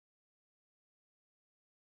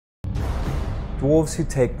Dwarves who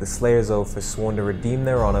take the Slayer's Oath are sworn to redeem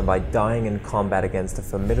their honor by dying in combat against a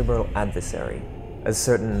formidable adversary. As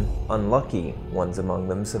certain unlucky ones among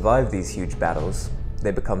them survive these huge battles, they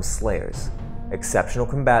become Slayers, exceptional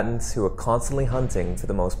combatants who are constantly hunting for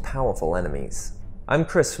the most powerful enemies. I'm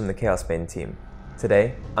Chris from the Chaosbane team.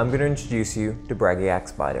 Today, I'm going to introduce you to Braggy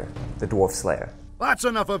Axebiter, the Dwarf Slayer. That's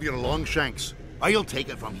enough of your long shanks. I'll take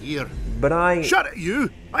it from here. But Shut it, you!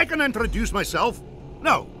 I can introduce myself.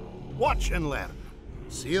 No, watch and learn.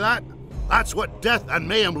 See that? That's what death and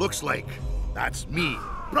mayhem looks like. That's me,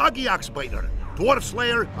 Braggy Axebiter, Dwarf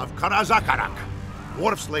Slayer of Karazakarak.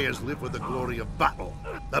 Dwarf Slayers live with the glory of battle.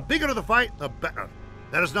 The bigger the fight, the better.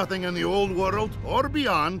 There's nothing in the old world, or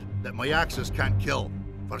beyond, that my axes can't kill.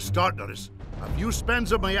 For starters, a few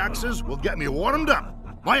spends of my axes will get me warmed up.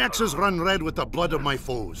 My axes run red with the blood of my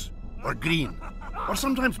foes. Or green. Or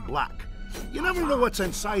sometimes black. You never know what's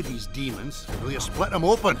inside these demons until you split them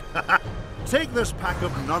open. Take this pack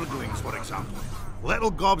of nurglings, for example.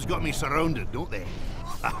 Little gobs got me surrounded, don't they?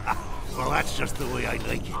 Well, that's just the way I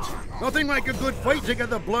like it. Nothing like a good fight to get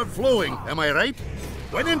the blood flowing, am I right?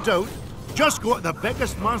 When in doubt, just go at the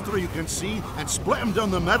biggest monster you can see and split him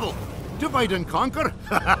down the middle. Divide and conquer.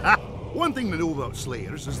 One thing to know about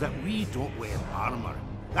Slayers is that we don't wear armor.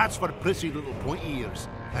 That's for prissy little pointy ears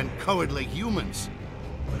and cowardly humans.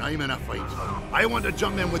 When I'm in a fight, I want to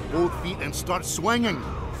jump in with both feet and start swinging.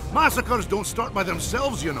 Massacres don't start by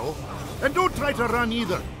themselves, you know. And don't try to run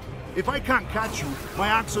either. If I can't catch you, my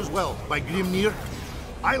axes will, by Grimnir.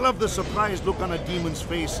 I love the surprised look on a demon's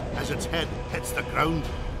face as its head hits the ground.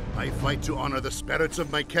 I fight to honor the spirits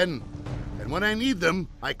of my kin. And when I need them,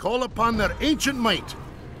 I call upon their ancient might.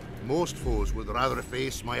 Most foes would rather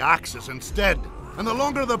face my axes instead. And the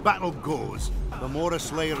longer the battle goes, the more a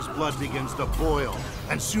Slayer's blood begins to boil.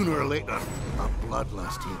 And sooner or later, a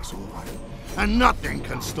bloodlust takes over. And nothing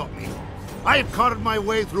can stop me. I've carved my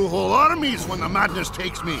way through whole armies when the madness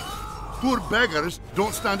takes me. Poor beggars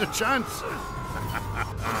don't stand a chance.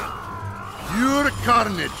 Pure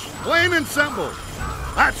carnage, plain and simple.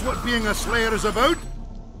 That's what being a Slayer is about.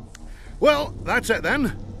 Well, that's it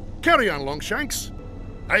then. Carry on, Longshanks.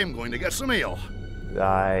 I am going to get some ale.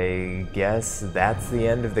 I guess that's the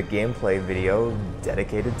end of the gameplay video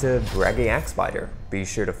dedicated to Braggy Axebiter. Be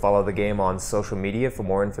sure to follow the game on social media for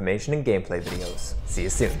more information and gameplay videos. See you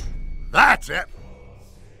soon. That's it.